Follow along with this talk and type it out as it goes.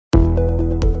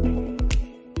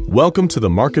Welcome to the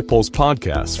Market Pulse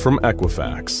podcast from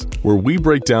Equifax, where we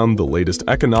break down the latest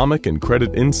economic and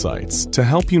credit insights to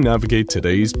help you navigate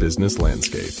today's business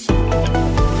landscape.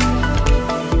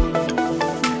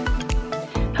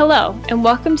 Hello, and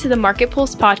welcome to the Market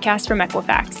Pulse podcast from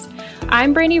Equifax.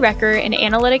 I'm Brandy Recker, an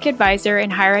analytic advisor in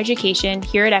higher education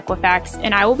here at Equifax,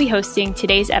 and I will be hosting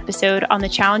today's episode on the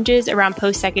challenges around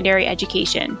post-secondary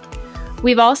education.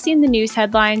 We've all seen the news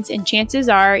headlines, and chances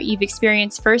are you've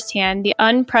experienced firsthand the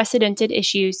unprecedented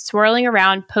issues swirling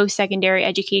around post-secondary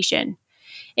education.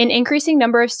 An increasing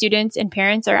number of students and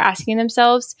parents are asking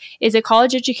themselves, is a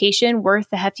college education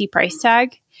worth the hefty price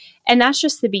tag? And that's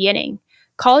just the beginning.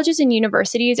 Colleges and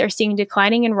universities are seeing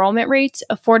declining enrollment rates,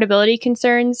 affordability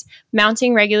concerns,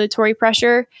 mounting regulatory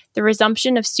pressure, the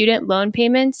resumption of student loan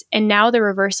payments, and now the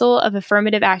reversal of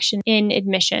affirmative action in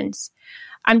admissions.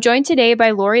 I'm joined today by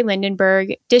Lori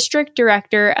Lindenberg, District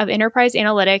Director of Enterprise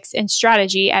Analytics and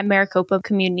Strategy at Maricopa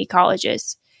Community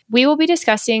Colleges. We will be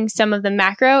discussing some of the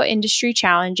macro industry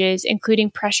challenges, including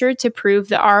pressure to prove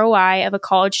the ROI of a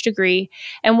college degree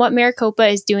and what Maricopa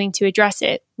is doing to address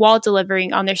it while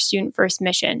delivering on their student-first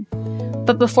mission.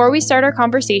 But before we start our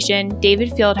conversation, David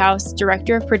Fieldhouse,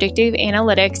 Director of Predictive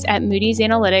Analytics at Moody's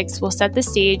Analytics, will set the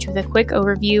stage with a quick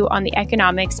overview on the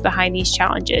economics behind these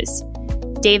challenges.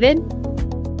 David?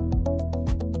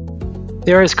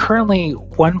 There is currently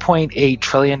 $1.8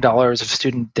 trillion of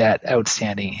student debt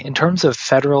outstanding. In terms of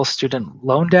federal student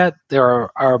loan debt,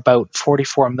 there are about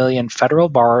 44 million federal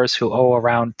borrowers who owe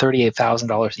around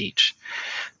 $38,000 each.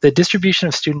 The distribution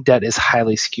of student debt is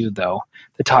highly skewed, though.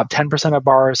 The top 10% of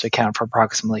borrowers account for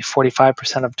approximately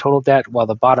 45% of total debt, while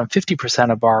the bottom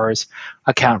 50% of borrowers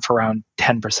account for around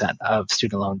 10% of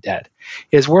student loan debt.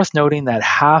 It is worth noting that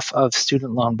half of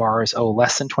student loan borrowers owe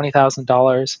less than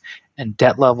 $20,000, and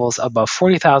debt levels above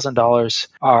 $40,000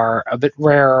 are a bit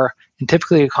rarer and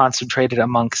typically concentrated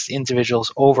amongst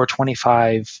individuals over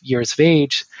 25 years of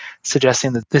age,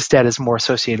 suggesting that this debt is more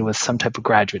associated with some type of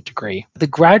graduate degree. The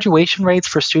graduation rates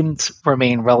for students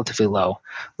remain relatively low.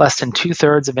 Less than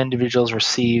 2/3 of individuals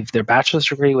receive their bachelor's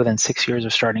degree within 6 years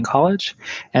of starting college,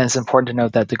 and it's important to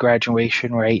note that the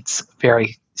graduation rates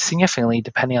vary significantly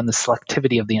depending on the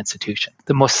selectivity of the institution.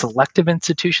 The most selective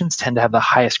institutions tend to have the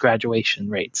highest graduation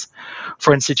rates.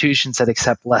 For institutions that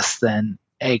accept less than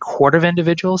a quarter of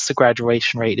individuals, the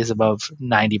graduation rate is above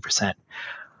 90%.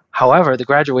 However, the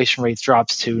graduation rate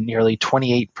drops to nearly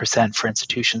 28% for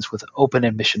institutions with open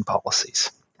admission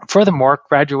policies. Furthermore,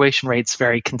 graduation rates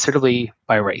vary considerably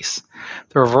by race.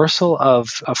 The reversal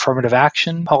of affirmative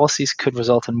action policies could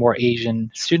result in more Asian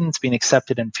students being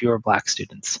accepted and fewer Black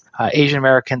students. Asian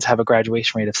Americans have a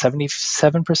graduation rate of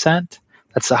 77%.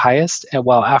 That's the highest, and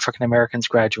while African Americans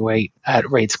graduate at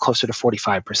rates closer to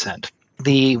 45%.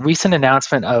 The recent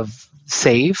announcement of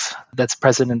SAVE, that's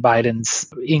President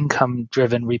Biden's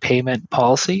income-driven repayment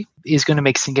policy, is going to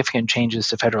make significant changes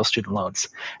to federal student loans.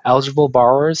 Eligible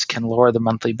borrowers can lower the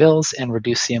monthly bills and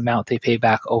reduce the amount they pay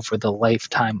back over the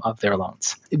lifetime of their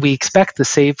loans. We expect the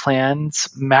SAVE plan's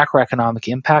macroeconomic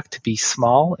impact to be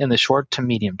small in the short to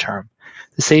medium term.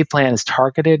 The SAVE plan is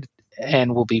targeted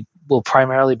and will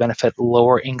primarily benefit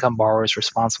lower income borrowers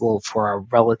responsible for a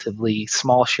relatively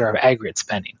small share of aggregate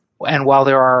spending. And while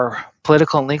there are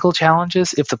political and legal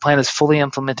challenges, if the plan is fully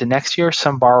implemented next year,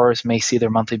 some borrowers may see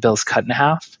their monthly bills cut in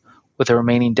half, with the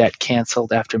remaining debt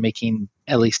canceled after making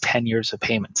at least 10 years of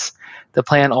payments. The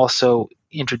plan also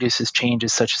introduces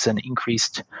changes such as an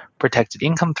increased protected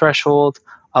income threshold,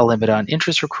 a limit on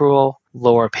interest accrual,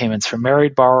 lower payments for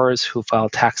married borrowers who file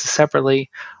taxes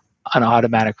separately, an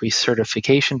automatic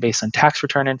recertification based on tax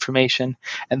return information,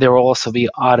 and there will also be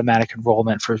automatic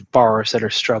enrollment for borrowers that are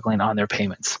struggling on their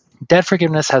payments. Debt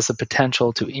forgiveness has the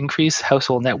potential to increase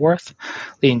household net worth,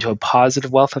 leading to a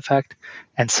positive wealth effect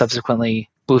and subsequently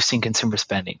boosting consumer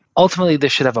spending. Ultimately,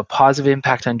 this should have a positive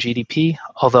impact on GDP,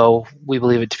 although we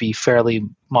believe it to be fairly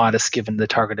modest given the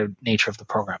targeted nature of the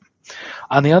program.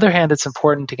 On the other hand, it's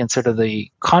important to consider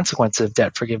the consequence of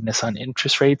debt forgiveness on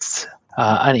interest rates.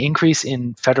 An increase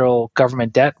in federal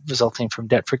government debt resulting from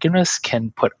debt forgiveness can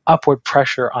put upward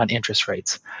pressure on interest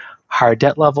rates. Higher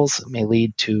debt levels may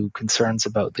lead to concerns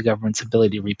about the government's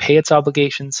ability to repay its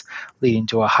obligations, leading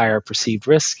to a higher perceived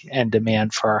risk and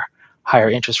demand for higher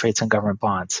interest rates on government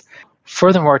bonds.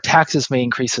 Furthermore, taxes may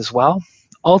increase as well.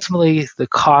 Ultimately, the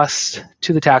cost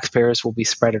to the taxpayers will be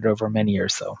spread over many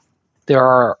years, though. There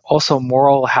are also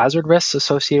moral hazard risks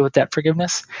associated with debt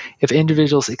forgiveness. If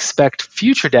individuals expect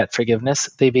future debt forgiveness,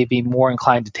 they may be more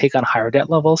inclined to take on higher debt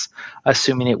levels,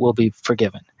 assuming it will be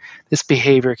forgiven. This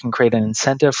behavior can create an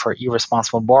incentive for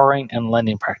irresponsible borrowing and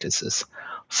lending practices.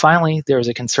 Finally, there is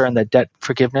a concern that debt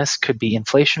forgiveness could be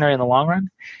inflationary in the long run.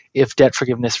 If debt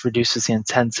forgiveness reduces the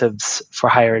incentives for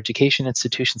higher education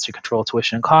institutions to control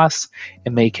tuition costs,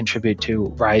 it may contribute to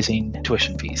rising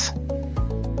tuition fees.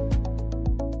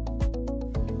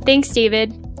 Thanks,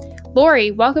 David.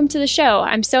 Lori, welcome to the show.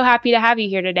 I'm so happy to have you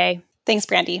here today. Thanks,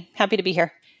 Brandy. Happy to be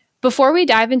here. Before we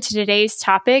dive into today's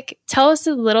topic, tell us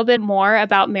a little bit more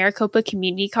about Maricopa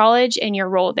Community College and your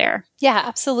role there. Yeah,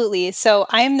 absolutely. So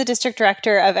I am the District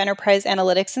Director of Enterprise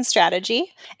Analytics and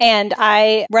Strategy, and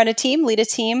I lead a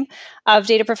team of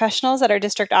data professionals at our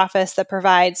district office that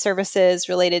provide services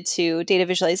related to data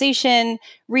visualization,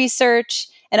 research,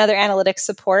 and other analytics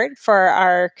support for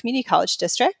our community college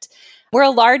district. We're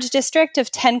a large district of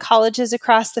 10 colleges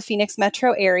across the Phoenix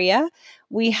metro area.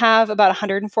 We have about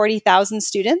 140,000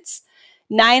 students.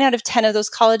 9 out of 10 of those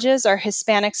colleges are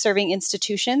Hispanic serving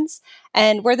institutions,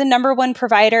 and we're the number one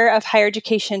provider of higher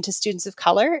education to students of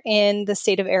color in the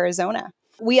state of Arizona.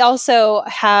 We also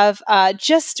have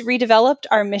just redeveloped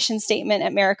our mission statement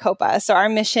at Maricopa. So our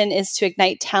mission is to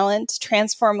ignite talent,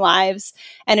 transform lives,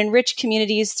 and enrich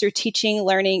communities through teaching,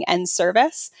 learning, and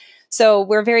service. So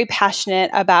we're very passionate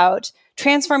about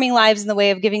transforming lives in the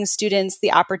way of giving students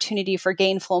the opportunity for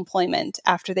gainful employment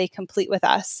after they complete with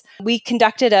us. We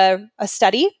conducted a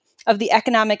study of the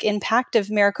economic impact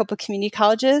of Maricopa community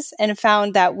colleges and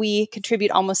found that we contribute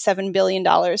almost $7 billion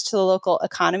to the local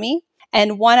economy.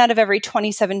 And 1 out of every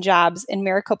 27 jobs in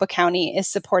Maricopa County is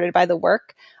supported by the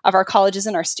work of our colleges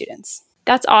and our students.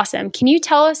 That's awesome. Can you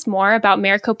tell us more about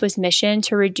Maricopa's mission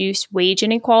to reduce wage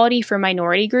inequality for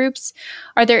minority groups?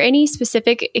 Are there any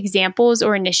specific examples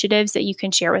or initiatives that you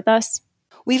can share with us?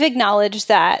 We've acknowledged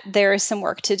that there is some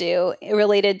work to do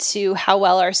related to how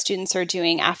well our students are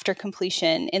doing after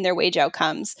completion in their wage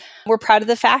outcomes. We're proud of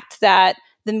the fact that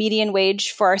the median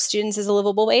wage for our students is a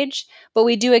livable wage, but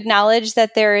we do acknowledge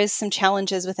that there is some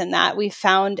challenges within that. We've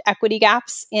found equity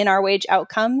gaps in our wage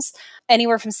outcomes,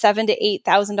 anywhere from $7,000 to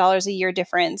 $8,000 a year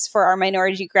difference for our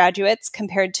minority graduates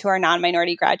compared to our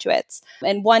non-minority graduates,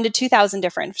 and $1,000 to $2,000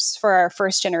 difference for our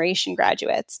first generation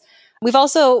graduates. We've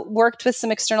also worked with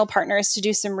some external partners to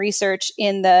do some research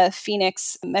in the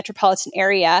Phoenix metropolitan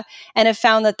area and have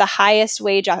found that the highest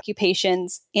wage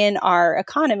occupations in our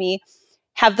economy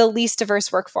have the least diverse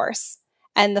workforce.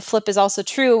 And the flip is also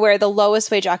true, where the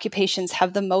lowest wage occupations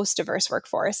have the most diverse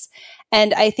workforce.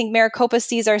 And I think Maricopa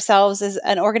sees ourselves as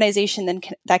an organization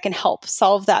that can help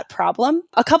solve that problem.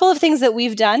 A couple of things that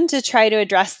we've done to try to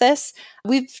address this: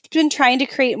 we've been trying to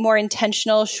create more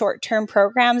intentional short-term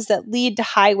programs that lead to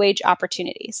high wage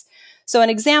opportunities. So an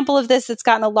example of this that's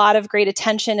gotten a lot of great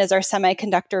attention is our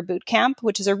semiconductor boot camp,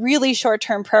 which is a really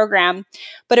short-term program,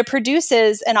 but it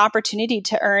produces an opportunity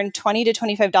to earn $20 to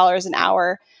 $25 an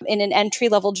hour in an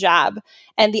entry-level job.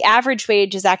 And the average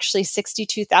wage is actually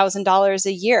 $62,000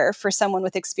 a year for someone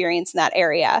with experience in that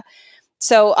area.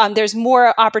 So there's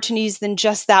more opportunities than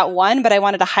just that one, but I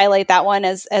wanted to highlight that one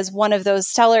as one of those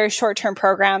stellar short-term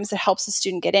programs that helps a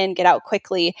student get in, get out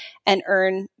quickly, and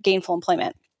earn gainful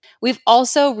employment. We've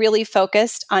also really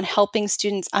focused on helping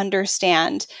students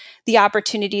understand the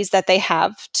opportunities that they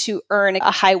have to earn a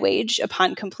high wage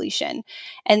upon completion.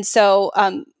 And so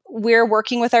we're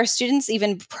working with our students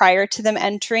even prior to them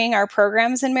entering our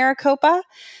programs in Maricopa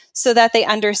so that they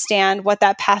understand what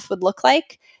that path would look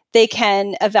like. They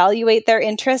can evaluate their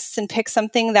interests and pick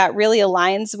something that really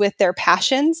aligns with their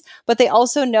passions, but they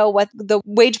also know what the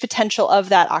wage potential of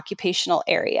that occupational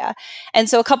area. And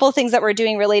so a couple of things that we're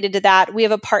doing related to that: we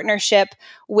have a partnership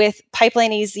with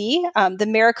Pipeline AZ. The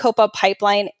Maricopa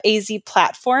Pipeline AZ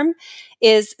platform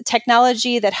is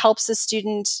technology that helps a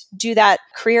student do that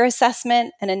career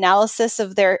assessment and analysis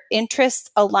of their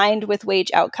interests aligned with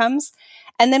wage outcomes.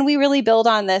 And then we really build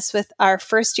on this with our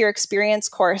first year experience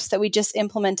course that we just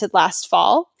implemented last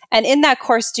fall. And in that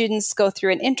course, students go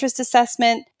through an interest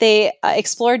assessment. They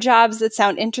explore jobs that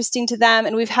sound interesting to them.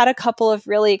 And we've had a couple of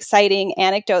really exciting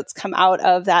anecdotes come out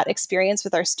of that experience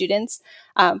with our students.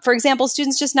 For example,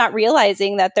 students just not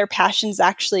realizing that their passions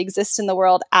actually exist in the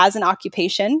world as an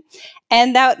occupation,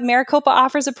 and that Maricopa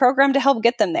offers a program to help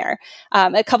get them there.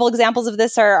 A couple examples of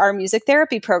this are our music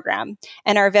therapy program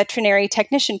and our veterinary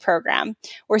technician program,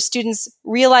 where students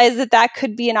realize that that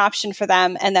could be an option for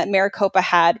them and that Maricopa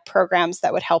had programs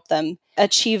that would help them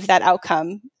achieve that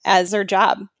outcome as their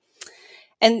job.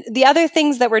 And the other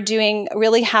things that we're doing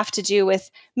really have to do with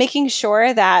making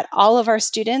sure that all of our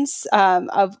students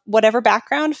of whatever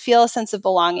background feel a sense of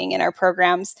belonging in our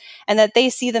programs, and that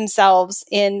they see themselves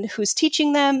in who's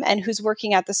teaching them and who's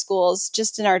working at the schools,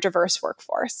 just in our diverse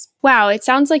workforce. Wow, it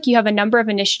sounds like you have a number of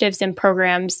initiatives and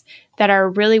programs that are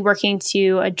really working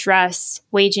to address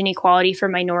wage inequality for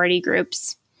minority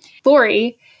groups.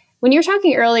 Lori, when you were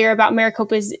talking earlier about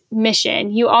Maricopa's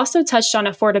mission, you also touched on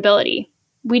affordability.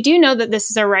 We do know that this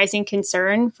is a rising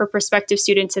concern for prospective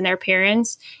students and their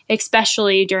parents,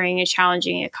 especially during a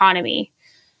challenging economy.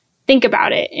 Think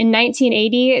about it. In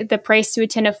 1980, the price to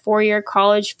attend a four-year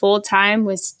college full-time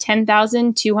was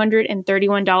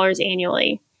 $10,231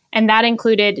 annually, and that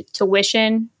included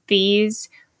tuition, fees,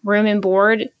 room and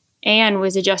board, and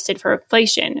was adjusted for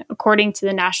inflation, according to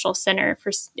the National Center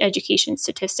for Education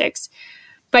Statistics.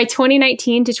 By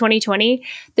 2019 to 2020,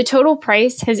 the total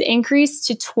price has increased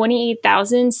to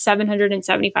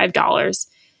 $28,775.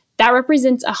 That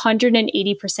represents a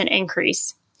 180%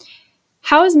 increase.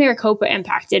 How is Maricopa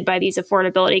impacted by these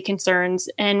affordability concerns,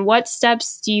 and what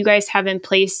steps do you guys have in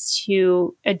place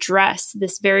to address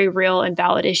this very real and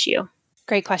valid issue?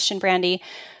 Great question, Brandy.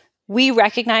 We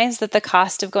recognize that the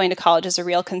cost of going to college is a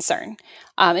real concern.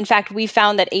 In fact, we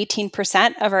found that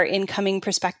 18% of our incoming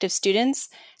prospective students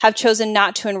have chosen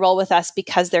not to enroll with us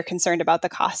because they're concerned about the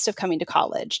cost of coming to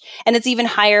college. And it's even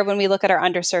higher when we look at our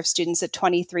underserved students at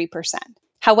 23%.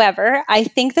 However, I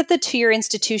think that the two-year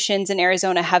institutions in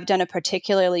Arizona have done a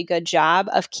particularly good job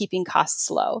of keeping costs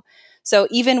low. So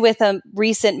even with a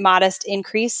recent modest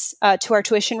increase to our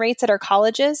tuition rates at our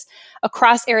colleges,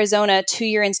 across Arizona,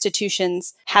 two-year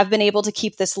institutions have been able to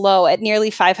keep this low at nearly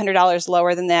 $500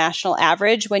 lower than the national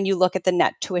average when you look at the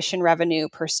net tuition revenue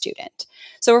per student.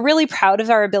 So we're really proud of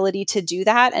our ability to do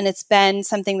that, and it's been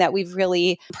something that we've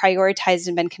really prioritized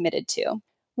and been committed to.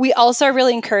 We also are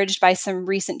really encouraged by some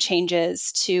recent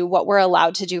changes to what we're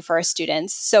allowed to do for our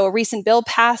students. So a recent bill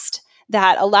passed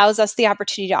that allows us the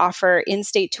opportunity to offer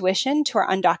in-state tuition to our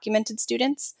undocumented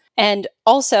students. And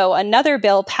also another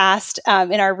bill passed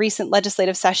in our recent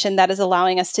legislative session that is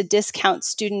allowing us to discount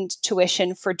student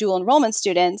tuition for dual enrollment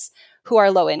students who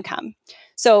are low income.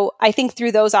 So I think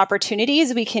through those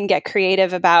opportunities, we can get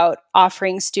creative about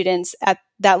offering students at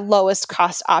that lowest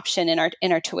cost option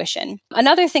in our tuition.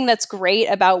 Another thing that's great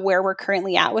about where we're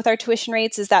currently at with our tuition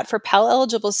rates is that for Pell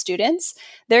eligible students,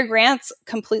 their grants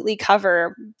completely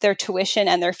cover their tuition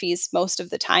and their fees most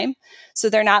of the time. So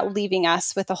they're not leaving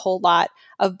us with a whole lot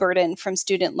of burden from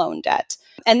student loan debt.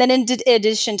 And then in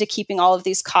addition to keeping all of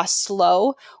these costs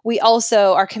low, we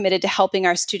also are committed to helping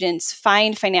our students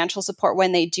find financial support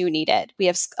when they do need it. We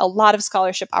have a lot of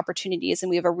scholarship opportunities, and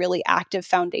we have a really active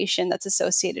foundation that's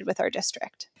associated with our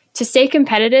district. To stay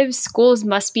competitive, schools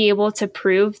must be able to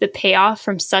prove the payoff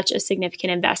from such a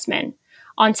significant investment.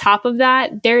 On top of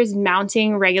that, there is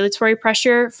mounting regulatory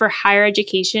pressure for higher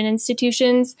education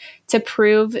institutions to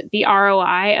prove the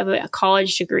ROI of a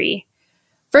college degree.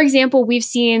 For example, we've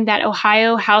seen that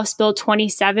Ohio House Bill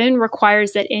 27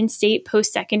 requires that in-state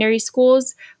post-secondary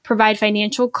schools provide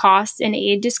financial cost and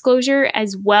aid disclosure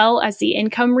as well as the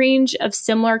income range of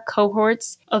similar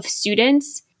cohorts of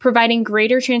students, providing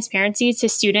greater transparency to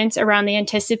students around the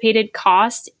anticipated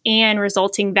cost and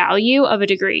resulting value of a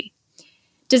degree.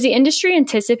 Does the industry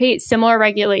anticipate similar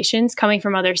regulations coming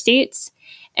from other states?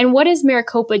 And what is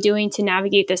Maricopa doing to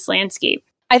navigate this landscape?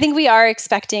 I think we are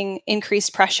expecting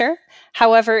increased pressure.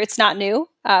 However, it's not new.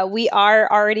 We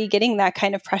are already getting that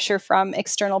kind of pressure from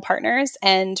external partners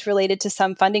and related to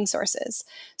some funding sources.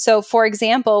 So, for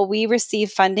example, we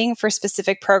receive funding for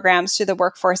specific programs through the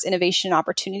Workforce Innovation and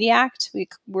Opportunity Act. We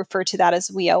refer to that as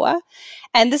WIOA.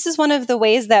 And this is one of the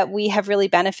ways that we have really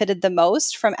benefited the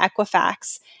most from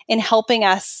Equifax in helping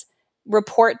us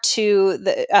report to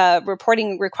the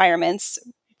reporting requirements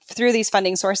through these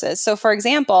funding sources. So for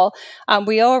example,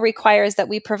 WIOA requires that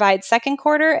we provide second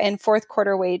quarter and fourth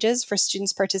quarter wages for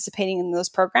students participating in those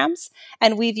programs.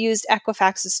 And we've used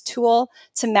Equifax's tool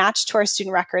to match to our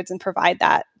student records and provide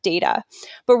that data.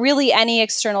 But really any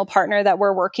external partner that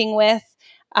we're working with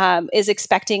is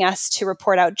expecting us to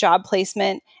report out job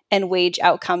placement and wage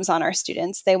outcomes on our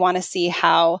students. They want to see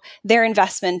how their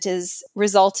investment is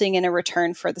resulting in a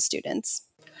return for the students.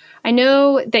 I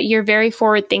know that you're very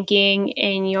forward-thinking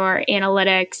in your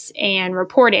analytics and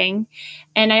reporting,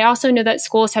 and I also know that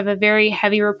schools have a very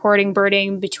heavy reporting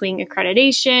burden between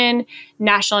accreditation,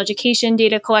 national education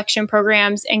data collection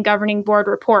programs, and governing board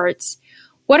reports.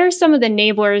 What are some of the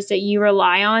enablers that you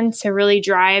rely on to really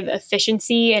drive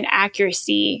efficiency and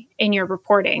accuracy in your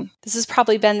reporting? This has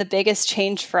probably been the biggest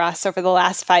change for us over the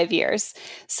last 5 years.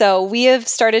 So we have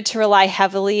started to rely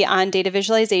heavily on data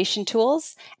visualization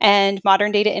tools and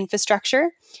modern data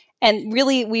infrastructure. And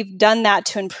really, we've done that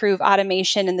to improve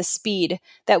automation and the speed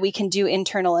that we can do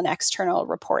internal and external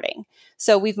reporting.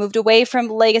 So we've moved away from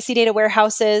legacy data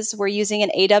warehouses. We're using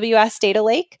an AWS data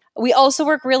lake. We also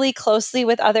work really closely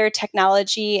with other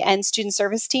technology and student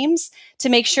service teams to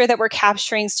make sure that we're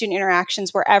capturing student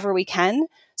interactions wherever we can.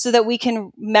 so that we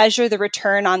can measure the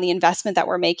return on the investment that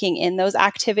we're making in those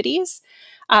activities.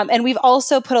 And we've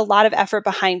also put a lot of effort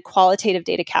behind qualitative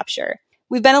data capture.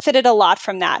 We've benefited a lot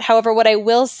from that. However, what I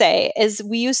will say is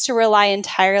we used to rely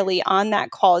entirely on that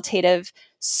qualitative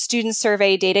student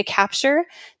survey data capture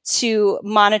to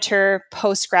monitor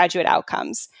postgraduate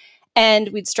outcomes. And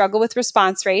we'd struggle with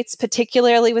response rates,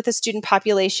 particularly with a student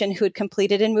population who had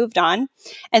completed and moved on.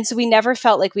 And so we never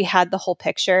felt like we had the whole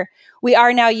picture. We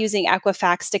are now using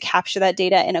Equifax to capture that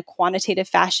data in a quantitative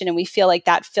fashion, and we feel like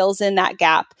that fills in that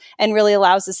gap and really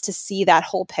allows us to see that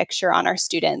whole picture on our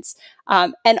students.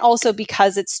 And also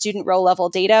because it's student row level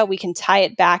data, we can tie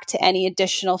it back to any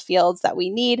additional fields that we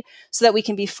need so that we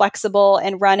can be flexible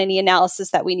and run any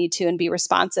analysis that we need to and be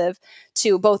responsive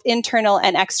to both internal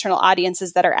and external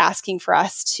audiences that are asking for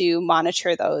us to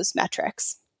monitor those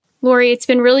metrics. Lori, it's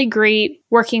been really great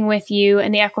working with you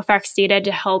and the Equifax data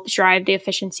to help drive the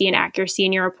efficiency and accuracy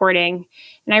in your reporting.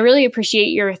 And I really appreciate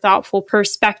your thoughtful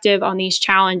perspective on these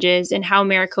challenges and how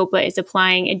Maricopa is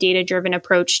applying a data-driven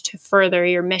approach to further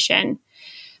your mission.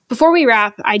 Before we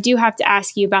wrap, I do have to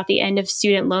ask you about the end of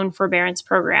student loan forbearance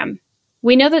program.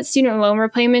 We know that student loan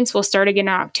repayments will start again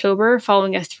in October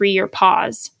following a 3-year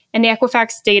pause. And the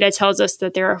Equifax data tells us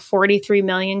that there are 43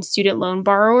 million student loan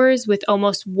borrowers with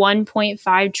almost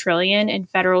 $1.5 trillion in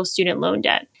federal student loan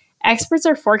debt. Experts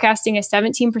are forecasting a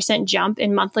 17% jump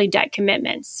in monthly debt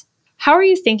commitments. How are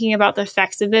you thinking about the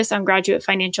effects of this on graduate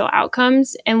financial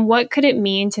outcomes, and what could it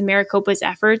mean to Maricopa's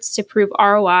efforts to prove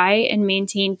ROI and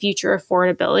maintain future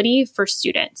affordability for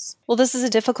students? Well, this is a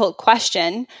difficult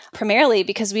question, primarily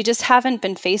because we just haven't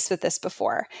been faced with this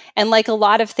before. And like a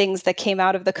lot of things that came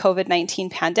out of the COVID-19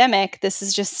 pandemic, this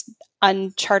is just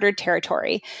uncharted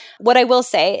territory. What I will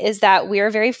say is that we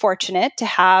are very fortunate to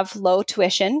have low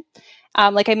tuition.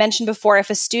 Like I mentioned before, if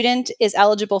a student is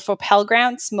eligible for Pell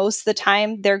Grants, most of the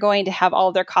time they're going to have all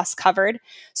of their costs covered.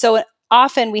 So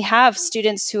often we have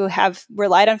students who have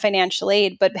relied on financial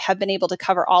aid, but have been able to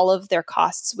cover all of their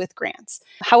costs with grants.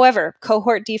 However,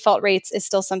 cohort default rates is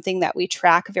still something that we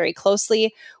track very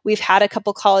closely. We've had a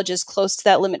couple colleges close to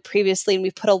that limit previously, and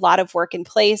we've put a lot of work in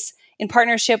place in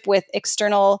partnership with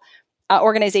external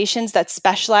organizations that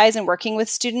specialize in working with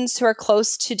students who are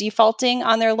close to defaulting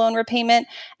on their loan repayment,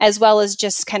 as well as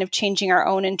just kind of changing our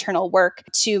own internal work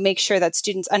to make sure that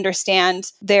students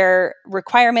understand their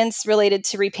requirements related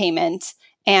to repayment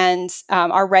and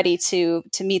are ready to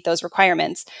meet those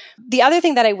requirements. The other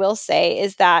thing that I will say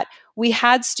is that we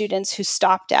had students who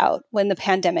stopped out when the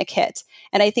pandemic hit.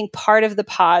 And I think part of the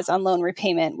pause on loan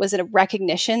repayment was a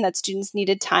recognition that students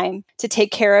needed time to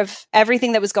take care of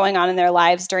everything that was going on in their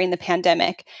lives during the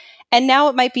pandemic. And now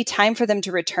it might be time for them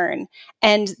to return.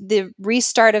 And the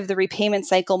restart of the repayment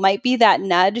cycle might be that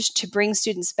nudge to bring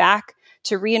students back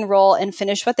to re-enroll and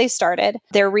finish what they started.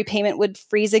 Their repayment would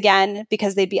freeze again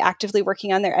because they'd be actively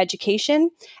working on their education.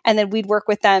 And then we'd work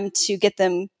with them to get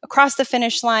them across the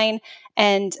finish line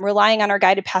and relying on our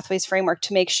guided pathways framework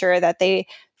to make sure that they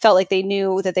felt like they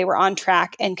knew that they were on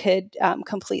track and could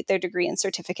complete their degree and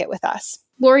certificate with us.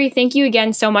 Lori, thank you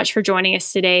again so much for joining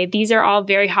us today. These are all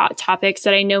very hot topics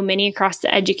that I know many across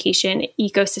the education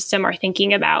ecosystem are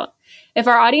thinking about. If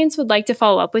our audience would like to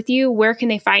follow up with you, where can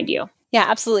they find you? Yeah,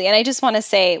 absolutely. And I just want to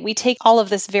say we take all of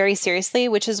this very seriously,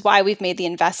 which is why we've made the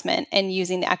investment in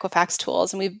using the Equifax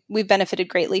tools. And we've benefited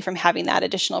greatly from having that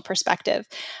additional perspective.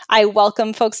 I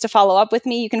welcome folks to follow up with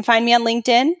me. You can find me on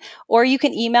LinkedIn, or you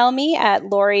can email me at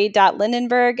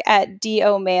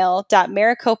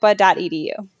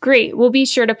lori.lindenberg@domail.maricopa.edu. Great. We'll be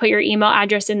sure to put your email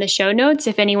address in the show notes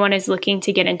if anyone is looking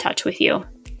to get in touch with you.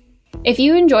 If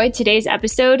you enjoyed today's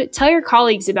episode, tell your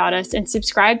colleagues about us and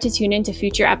subscribe to tune into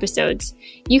future episodes.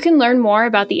 You can learn more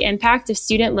about the impact of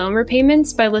student loan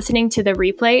repayments by listening to the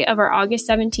replay of our August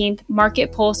 17th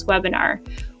Market Pulse webinar,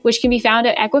 which can be found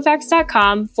at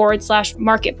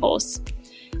equifax.com/Market Pulse.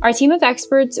 Our team of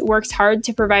experts works hard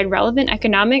to provide relevant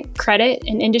economic, credit,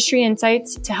 and industry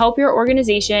insights to help your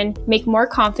organization make more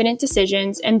confident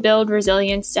decisions and build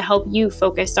resilience to help you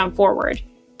focus on forward.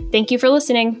 Thank you for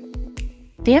listening.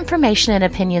 The information and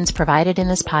opinions provided in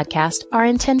this podcast are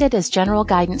intended as general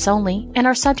guidance only and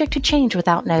are subject to change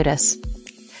without notice.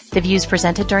 The views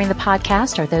presented during the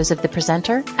podcast are those of the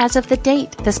presenter as of the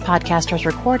date this podcast was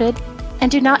recorded and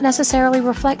do not necessarily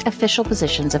reflect official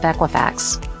positions of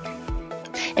Equifax.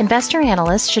 Investor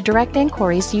analysts should direct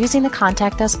inquiries using the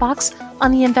Contact Us box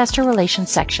on the Investor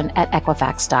Relations section at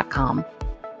Equifax.com.